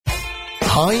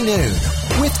High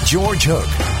Noon with George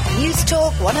Hook. News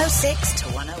Talk 106 to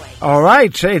 108. All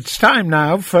right, it's time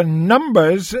now for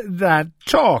Numbers That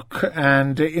Talk.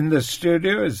 And in the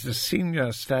studio is the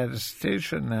senior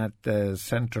statistician at the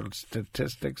Central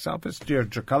Statistics Office,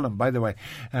 Deirdre Cullen. By the way,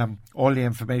 all the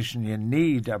information you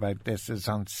need about this is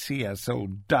on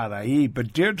cso.ie.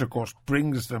 But Deirdre, of course,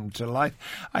 brings them to life.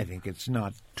 I think it's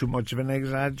not too much of an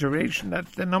exaggeration that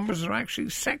the numbers are actually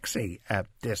sexy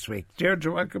this week.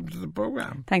 Deirdre, welcome to the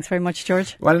programme. Thanks very much,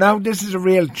 George. Well, now, this is a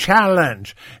real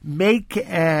challenge. Make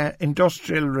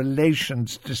industrial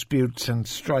relations disputes and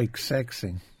strikes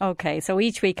sexy. Okay, so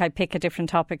each week I pick a different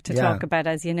topic to talk about,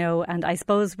 as you know, and I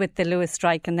suppose with the Lewis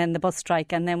strike and then the bus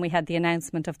strike and then we had the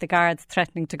announcement of the guards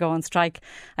threatening to go on strike,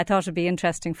 I thought it would be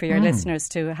interesting for your listeners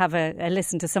to have a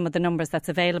listen to some of the numbers that's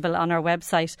available on our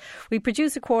website. We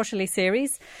produce a quarterly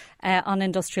series on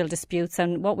industrial disputes,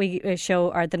 and what we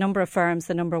show are the number of firms,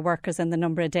 the number of workers and the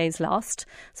number of days lost.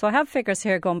 So I have figures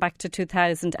here going back to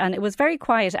 2000, and it was very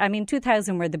quiet. I mean,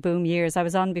 2000 were the boom years. I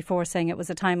was on before saying it was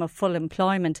a time of full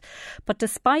employment, but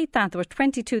despite that, there were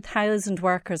 22,000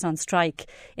 workers on strike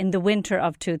in the winter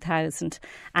of 2000.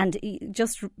 And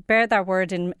just bear that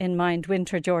word in mind,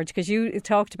 winter, George, because you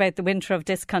talked about the winter of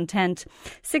discontent.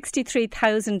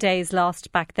 63,000 days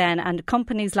lost back then, and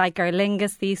companies like Aer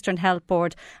Lingus, the Eastern Health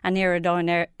Board and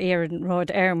Éireann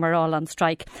Road Air were all on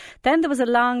strike. Then there was a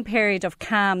long period of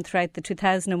calm throughout the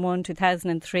 2001,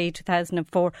 2003,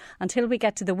 2004 until we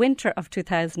get to the winter of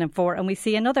 2004, and we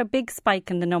see another big spike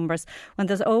in the numbers when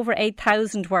there's over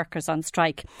 8,000 workers on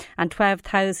strike and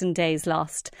 12,000 days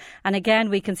lost. And again,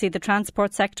 we can see the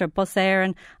transport sector, Bus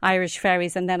Éireann, Irish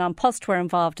Ferries, and then An Post were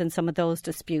involved in some of those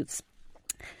disputes.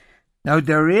 Now,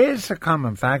 there is a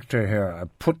common factor here I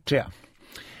put to you.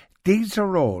 These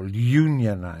are all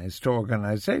unionised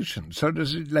organisations. So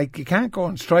there's, you can't go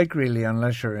on strike really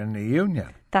unless you're in a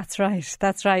union. That's right.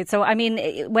 That's right. So, I mean,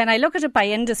 when I look at it by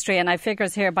industry, and I have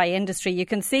figures here by industry, you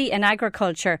can see in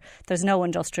agriculture, there's no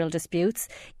industrial disputes.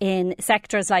 In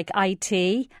sectors like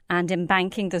IT and in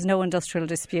banking, there's no industrial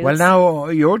disputes. Well, now,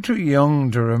 you're too young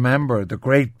to remember the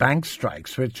great bank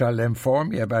strikes, which I'll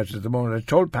inform you about at the moment. I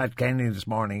told Pat Kenny this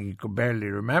morning he could barely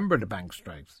remember the bank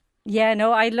strikes. Yeah,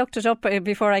 no, I looked it up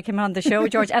before I came on the show,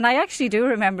 George, and I actually do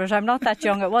remember it. I'm not that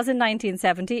young. It was in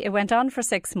 1970. It went on for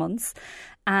 6 months.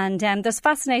 And there's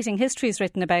fascinating histories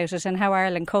written about it and how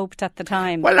Ireland coped at the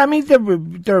time. Well, I mean,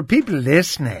 there are people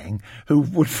listening who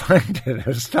would find it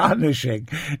astonishing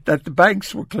that the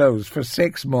banks were closed for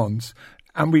 6 months.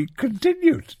 And we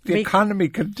continued. The economy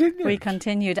continued. We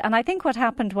continued. And I think what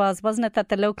happened wasn't it that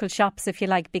the local shops, if you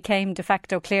like, became de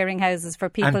facto clearinghouses for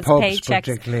people's paychecks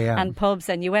and pubs.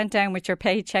 And you went down with your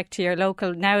paycheck to your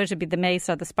local, now it would be the Mace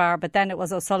or the Spar, but then it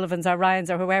was O'Sullivan's or Ryan's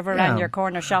or whoever ran your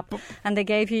corner shop, and they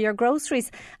gave you your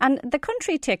groceries. And the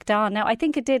country ticked on. Now, I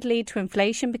think it did lead to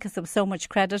inflation because there was so much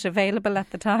credit available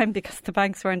at the time because the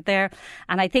banks weren't there.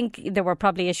 And I think there were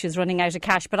probably issues running out of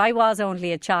cash. But I was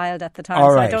only a child at the time,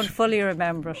 so I don't fully remember it.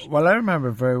 Well, I remember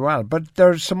it very well. But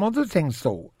there's some other things,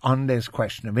 though, on this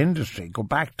question of industry. Go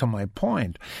back to my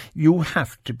point. You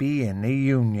have to be in a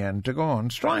union to go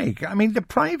on strike. I mean, the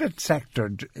private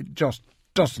sector just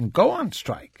doesn't go on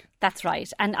strike. That's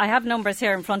right. And I have numbers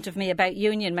here in front of me about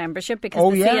union membership because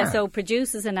CSO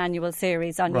produces an annual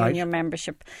series on union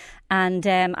membership. And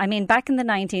I mean, back in the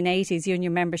 1980s,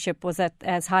 union membership was at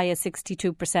as high as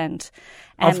 62%.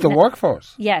 Of the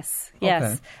workforce? Yes, yes.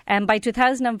 Okay. And by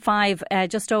 2005,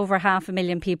 just over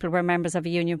 500,000 people were members of a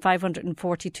union,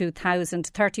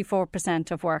 542,000,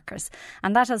 34% of workers.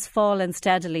 And that has fallen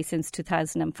steadily since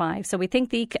 2005. So we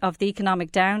think of the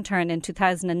economic downturn in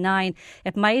 2009,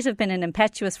 it might have been an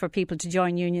impetus for people to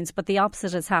join unions, but the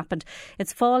opposite has happened.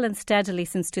 It's fallen steadily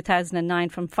since 2009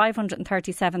 from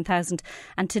 537,000,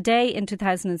 and today in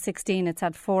 2016 it's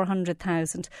at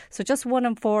 400,000. So just 1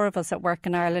 in 4 of us at work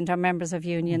in Ireland are members of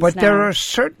unions. But now. There are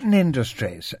certain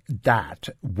industries that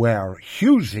were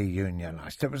hugely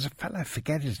unionised. There was a fellow, I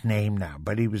forget his name now,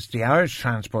 but he was the Irish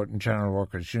Transport and General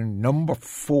Workers Union number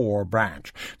 4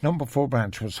 branch. Number 4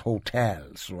 branch was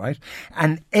hotels, right?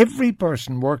 And every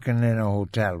person working in a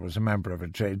hotel was a member of a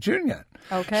trade union.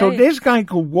 Okay. So this guy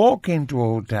could walk into a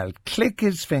hotel, click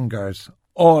his fingers,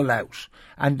 all out,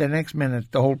 and the next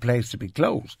minute the whole place would be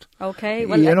closed. Okay,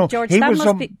 well, George,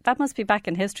 that must be back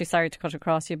in history. Sorry to cut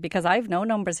across you, because I've no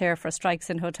numbers here for strikes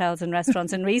in hotels and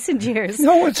restaurants in recent years.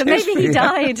 No, it's so maybe he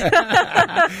died.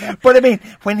 But I mean,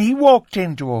 when he walked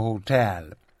into a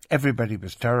hotel, everybody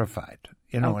was terrified.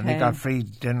 And he got free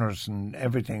dinners and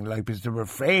everything, because they were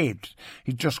afraid.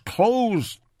 He just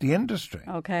closed the industry.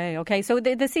 Okay. So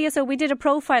the CSO, we did a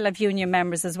profile of union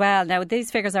members as well. Now,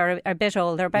 these figures are a bit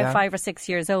old. They're about 5 or 6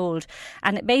 years old.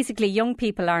 And basically, young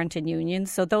people aren't in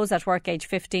unions. So those at work age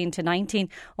 15 to 19,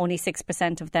 only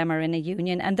 6% of them are in a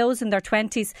union. And those in their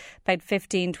 20s, about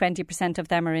 15, 20% of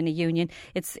them are in a union.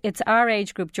 It's our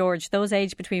age group, George, those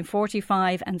aged between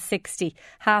 45 and 60.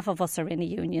 Half of us are in a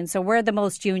union. So we're the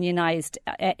most unionised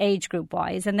age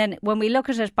group-wise. And then when we look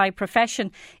at it by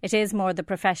profession, it is more the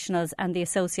professionals and the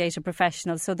associated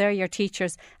professionals. So they're your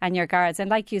teachers and your guards. And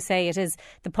like you say, it is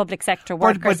the public sector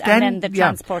workers and then the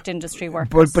transport industry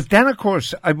workers. But then, of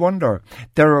course, I wonder,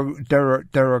 there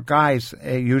are guys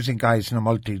using guys in a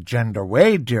multi-gender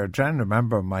way, Deirdre. And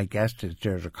remember, my guest is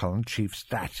Deirdre Cullen, Chief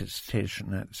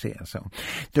Statistician at CSO.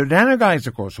 Then are guys,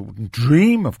 of course, who wouldn't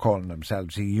dream of calling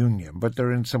themselves a union, but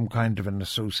they're in some kind of an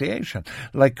association,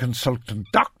 like consultant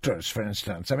doctors, for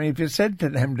instance. I mean, if you said to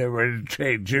them they were in a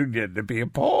trade union, they'd be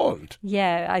appalled.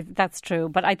 Yeah, that's true.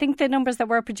 But I think the numbers that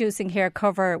we're producing here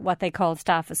cover what they call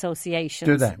staff associations.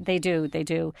 Do they? They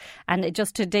do. And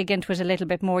just to dig into it a little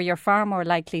bit more, you're far more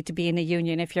likely to be in a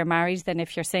union if you're married than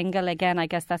if you're single. Again, I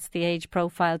guess that's the age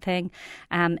profile thing.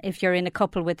 If you're in a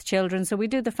couple with children. So we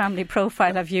do the family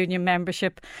profile of union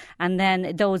membership, and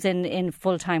then those in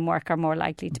full-time work are more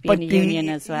likely to be in a union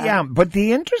as well. Yeah, but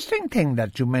the interesting thing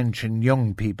that you mentioned,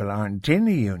 young people aren't in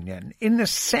a union, in a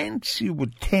sense you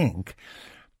would think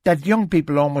that young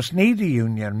people almost need a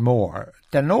union more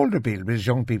than older people, because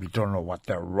young people don't know what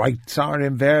their rights are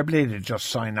invariably. They just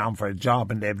sign on for a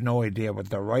job and they have no idea what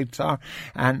their rights are,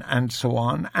 and so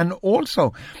on. And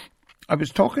also, I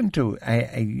was talking to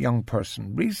a young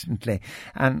person recently,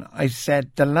 and I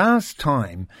said the last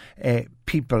time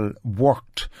people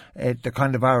worked the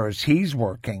kind of hours he's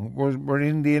working were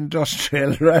in the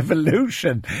Industrial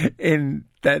Revolution in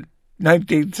the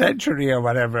 19th century or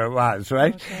whatever it was,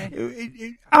 right?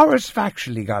 Okay. Hours have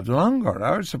actually got longer.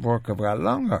 Hours of work have got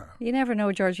longer. You never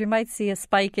know, George. You might see a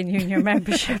spike in union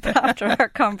membership after our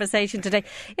conversation today.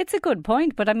 It's a good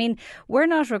point, but I mean, we're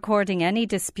not recording any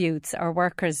disputes or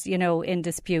workers, in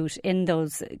dispute in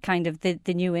those kind of the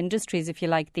new industries, if you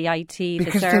like, the IT,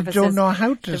 because the services. Because they don't know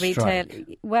how to the retail.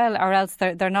 Strike. Well, or else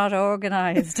they're not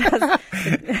organised.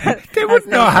 They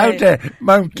wouldn't know how to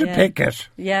mount a picket.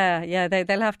 Yeah,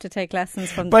 they'll have to take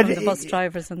lessons from the bus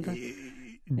drivers and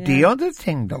the other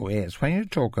thing, though, is when you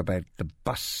talk about the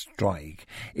bus strike,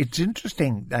 it's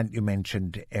interesting that you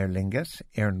mentioned Aer Lingus,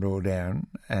 Éireann Road Éireann,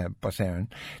 Bus Éireann.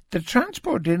 The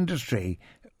transport industry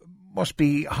must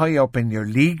be high up in your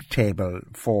league table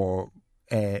for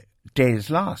days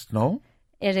lost, no?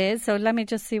 It is. So let me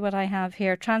just see what I have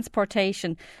here.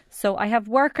 Transportation. So I have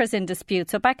workers in dispute.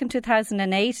 So back in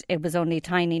 2008, it was only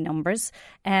tiny numbers.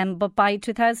 But by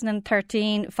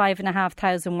 2013,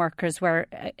 5,500 workers were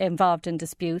involved in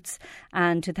disputes.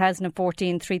 And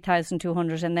 2014,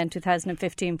 3,200. And then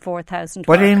 2015, 4,000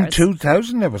 But workers. in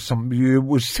 2000, it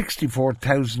was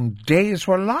 64,000 days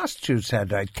were lost, you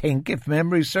said, I think, if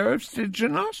memory serves. Did you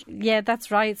not? Yeah,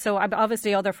 that's right. So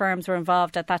obviously other firms were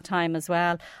involved at that time as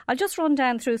well. I'll just run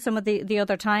down through some of the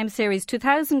other time series.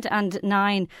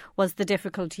 2009 was the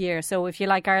difficult year. So if you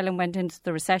like, Ireland went into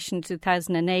the recession in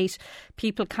 2008.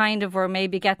 People kind of were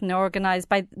maybe getting organised.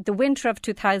 By the winter of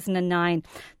 2009,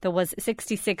 there was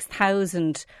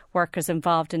 66,000 workers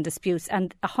involved in disputes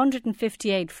and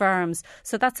 158 firms.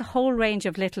 So that's a whole range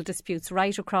of little disputes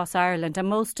right across Ireland. And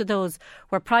most of those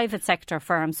were private sector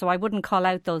firms. So I wouldn't call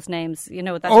out those names.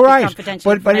 That's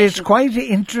confidential but it's quite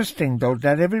interesting, though,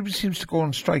 that everybody seems to go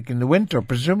on strike in the winter.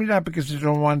 Presumably not because they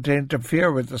don't want to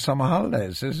interfere with the summer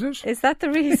holidays, is it? Is that the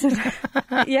reason?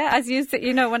 Yeah, as you said,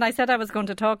 when I said I was going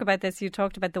to talk about this, you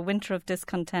talked about the winter of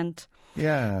discontent.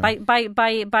 Yeah. By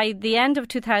the end of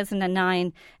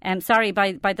 2009,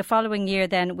 by the following year,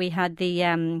 then we had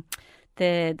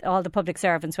all the public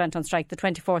servants went on strike the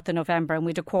 24th of November, and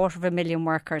we had 250,000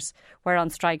 workers were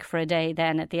on strike for a day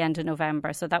then at the end of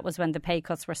November. So that was when the pay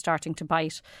cuts were starting to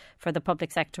bite for the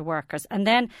public sector workers. And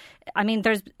then, I mean,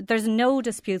 there's no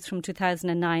disputes from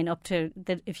 2009 up to,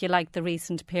 if you like, the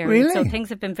recent period. Really? So things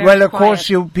have been very quiet. Well, of course,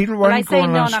 people weren't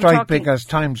going on strike because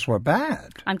times were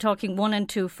bad. I'm talking 1 and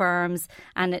 2 firms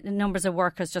and numbers of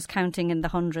workers just counting in the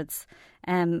hundreds.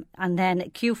 And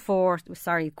then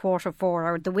quarter 4,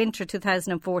 or the winter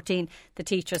 2014, the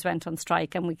teachers went on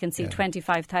strike, and we can see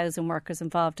 25,000 workers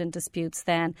involved in disputes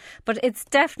then. But it's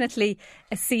definitely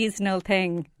a seasonal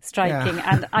thing, striking.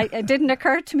 Yeah. And it didn't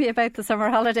occur to me about the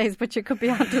summer holidays, but you could be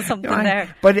onto something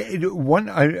there. But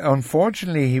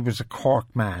unfortunately, he was a Cork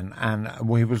man, and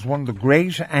he was one of the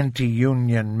great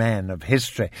anti-union men of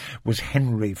history, was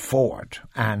Henry Ford.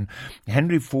 And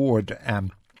Henry Ford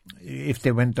if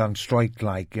they went on strike,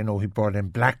 like, you know, he brought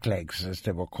in blacklegs, as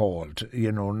they were called,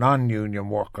 you know, non-union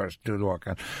workers to do the work.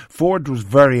 And Ford was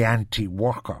very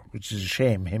anti-worker, which is a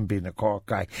shame, him being a Cork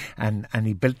guy. And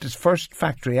he built his first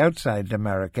factory outside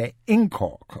America in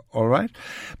Cork, all right?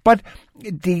 But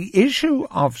the issue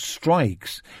of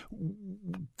strikes,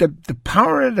 the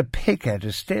power of the picket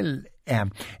is still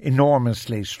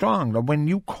enormously strong. Now, when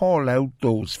you call out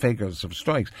those figures of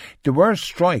strikes, there were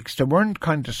strikes. There weren't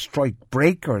kind of strike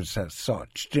breakers as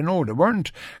such. You know, there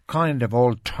weren't kind of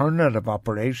alternative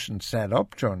operations set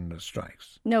up during the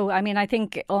strikes. No, I mean, I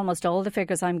think almost all the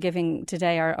figures I'm giving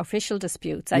today are official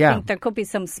disputes. I think there could be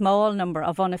some small number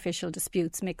of unofficial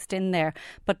disputes mixed in there.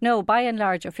 But no, by and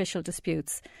large, official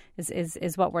disputes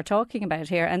is what we're talking about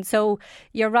here. And so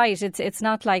you're right. It's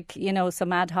not like, you know,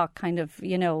 some ad hoc kind of,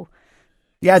 you know,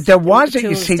 yeah, there was it.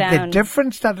 You see, the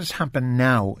difference that has happened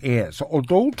now is,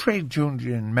 although trade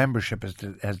union membership has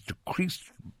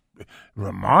decreased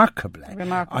remarkably.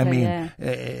 I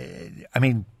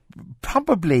mean,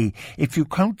 probably if you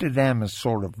counted them as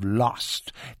sort of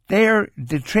lost,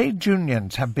 the trade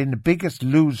unions have been the biggest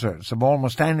losers of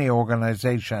almost any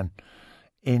organisation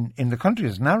in the country,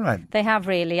 isn't that right? They have,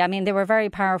 really. I mean, they were very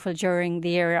powerful during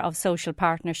the era of social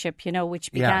partnership, you know,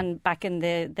 which began back in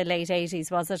the late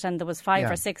 80s, was it? And there was 5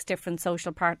 or 6 different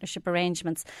social partnership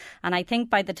arrangements. And I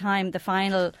think by the time the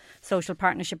final social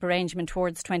partnership arrangement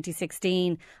towards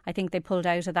 2016, I think they pulled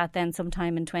out of that then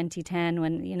sometime in 2010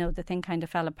 when, you know, the thing kind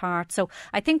of fell apart. So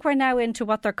I think we're now into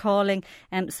what they're calling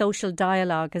social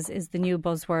dialogue is the new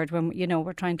buzzword when, you know,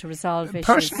 we're trying to resolve issues.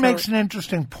 Person makes an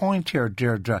interesting point here,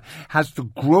 Deirdre. Has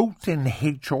the growth in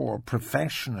HR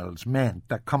professionals meant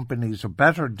that companies are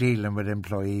better dealing with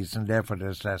employees and therefore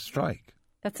there's less strike?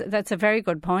 That's a very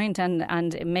good point,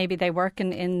 and maybe they work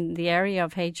in the area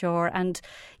of HR. And,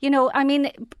 you know, I mean,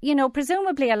 you know,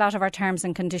 presumably a lot of our terms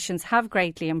and conditions have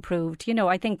greatly improved. You know,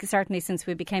 I think certainly since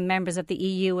we became members of the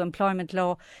EU, employment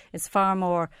law is far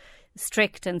more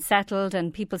strict and settled,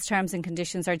 and people's terms and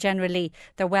conditions are generally,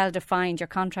 they're well defined. Your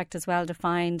contract is well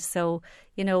defined. So,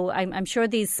 you know, I'm sure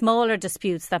these smaller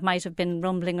disputes that might have been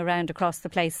rumbling around across the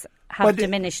place have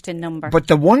diminished in number. But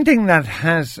the one thing that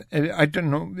has, I don't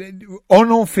know,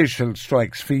 unofficial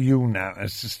strikes for you now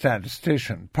as a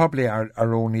statistician probably are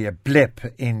only a blip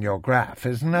in your graph,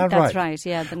 isn't that right? That's right,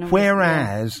 yeah. The numbers,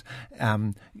 whereas,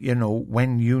 you know,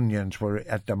 when unions were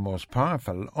at their most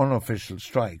powerful, unofficial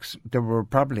strikes, there were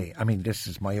probably, I mean, this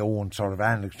is my own sort of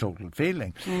anecdotal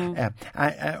feeling,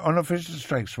 unofficial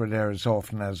strikes were there as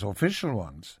often as official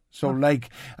ones. So, like,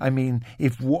 I mean,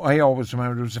 I always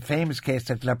remember there was a famous case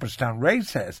at Leopardstown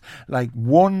Races. Like,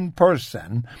 one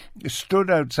person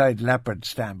stood outside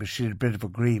Leopardstown because she had a bit of a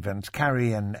grievance,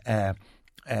 carrying a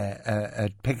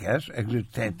picket,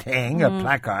 a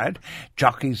placard.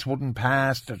 Jockeys wouldn't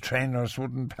pass, the trainers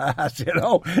wouldn't pass, you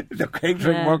know, the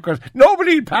catering workers.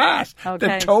 Nobody passed.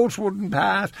 Okay. The totes wouldn't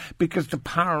pass because the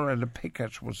power of the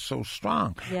picket was so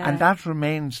strong. Yeah. And that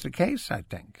remains the case, I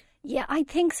think. Yeah, I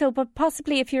think so. But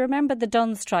possibly, if you remember the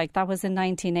Dunnes strike, that was in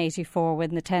 1984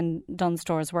 when the 10 Dunnes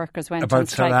Stores workers went on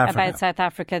strike about South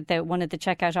Africa. One of the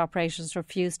checkout operators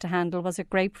refused to handle, was it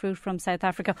grapefruit from South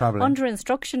Africa? Probably. Under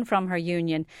instruction from her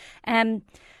union.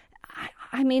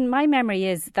 I mean, my memory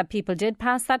is that people did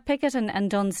pass that picket and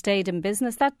Dunnes stayed in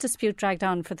business. That dispute dragged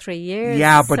on for 3 years.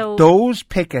 Yeah, but those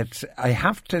pickets, I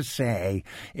have to say,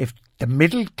 if the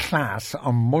middle class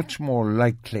are much more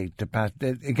likely to pass.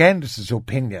 Again, this is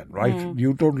opinion, right?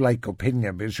 You don't like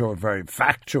opinion because you're a very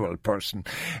factual person.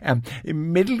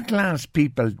 Middle class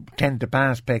people tend to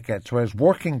pass pickets, whereas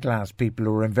working class people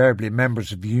who are invariably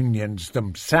members of unions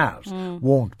themselves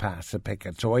won't pass a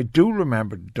picket. So I do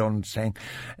remember Dunn saying,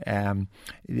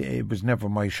 it was never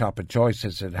my shop of choice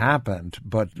as it happened,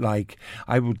 but like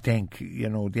I would think, you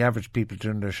know, the average people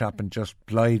doing their shopping just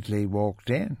blithely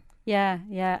walked in. Yeah,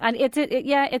 and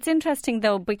it's interesting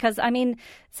though, because I mean,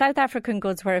 South African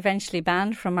goods were eventually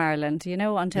banned from Ireland, you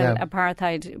know, until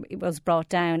apartheid was brought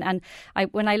down. And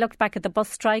when I looked back at the bus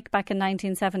strike back in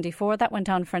 1974, that went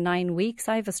on for 9 weeks.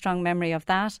 I have a strong memory of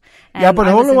that. Yeah, but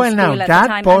hold on now,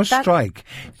 that bus strike,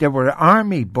 there were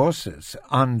army buses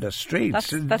on the streets.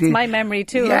 That's my memory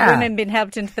too. Yeah. Women being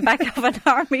helped into the back of an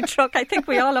army truck. I think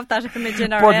we all have that image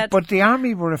in our head. But the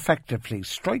army were effectively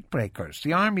strike breakers.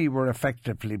 The army were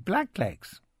effectively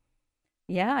blacklegs.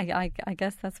 Yeah, I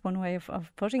guess that's one way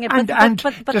of putting it. And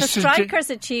but the strikers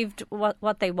achieved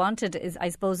what they wanted, is, I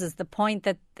suppose, is the point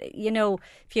that, you know,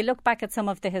 if you look back at some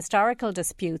of the historical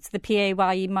disputes, the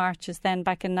PAYE marches then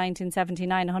back in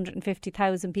 1979,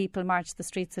 150,000 people marched the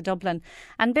streets of Dublin.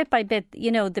 And bit by bit, you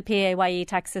know, the PAYE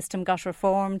tax system got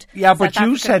reformed. Yeah, but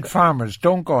you said farmers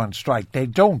don't go on strike. They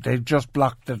don't. They just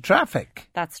block the traffic.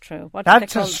 That's true.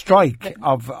 That's a strike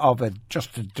of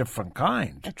just a different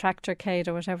kind. A tractorcade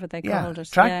or whatever they called it.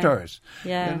 Tractors,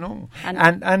 yeah. You know,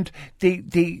 and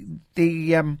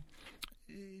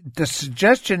the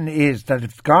suggestion is that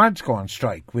if guards go on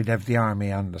strike, we'd have the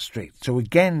army on the street. So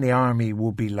again, the army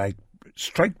will be like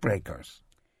strike breakers.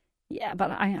 Yeah,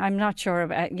 but I'm not sure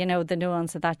about, you know, the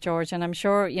nuance of that, George. And I'm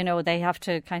sure, you know, they have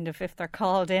to kind of, if they're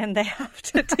called in, they have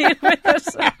to deal with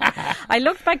it. I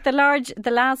looked back, the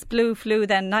last blue flu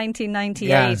then,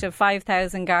 1998, of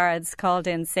 5,000 guards called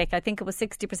in sick. I think it was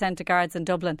 60% of guards in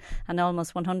Dublin and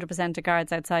almost 100% of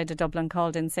guards outside of Dublin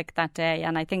called in sick that day.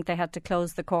 And I think they had to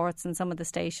close the courts and some of the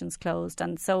stations closed.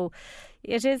 And so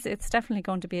it's definitely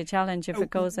going to be a challenge if it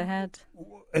goes ahead.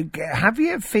 Have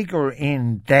you a figure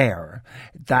in there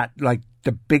that, like,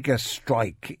 the biggest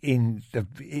strike in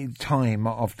time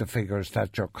of the figures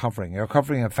that you're covering? You're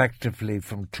covering effectively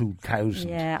from 2000.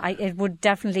 Yeah, it would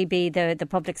definitely be the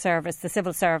public service, the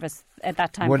civil service at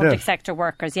that time, would public it? Sector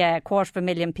workers. Yeah,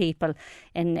 250,000 people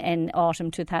in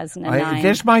autumn 2009.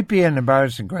 This might be an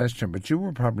embarrassing question, but you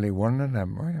were probably one of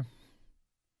them, were you?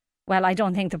 Well, I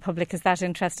don't think the public is that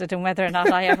interested in whether or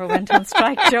not I ever went on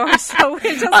strike, George. So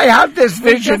I have this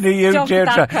vision of you,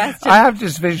 Deirdre. I have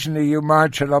this vision of you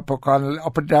marching up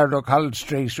and down O'Connell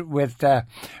Street with a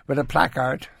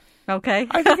placard. Okay.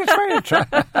 I think it's very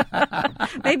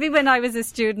attractive. Maybe when I was a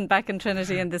student back in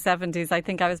Trinity in the 70s, I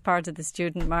think I was part of the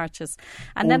student marches.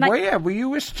 And then were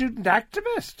you a student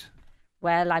activist?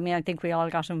 Well, I mean, I think we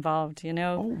all got involved, you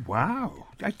know. Oh, wow.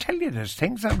 I tell you, there's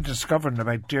things I'm discovering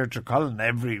about Deirdre Cullen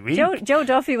every week. Joe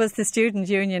Duffy was the student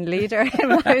union leader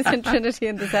when I was in Trinity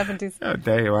in the 70s. Oh,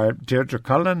 there you are. Deirdre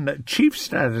Cullen, chief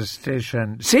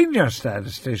statistician, senior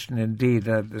statistician indeed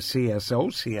at the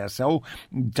CSO.ie.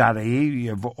 You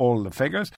have all the figures.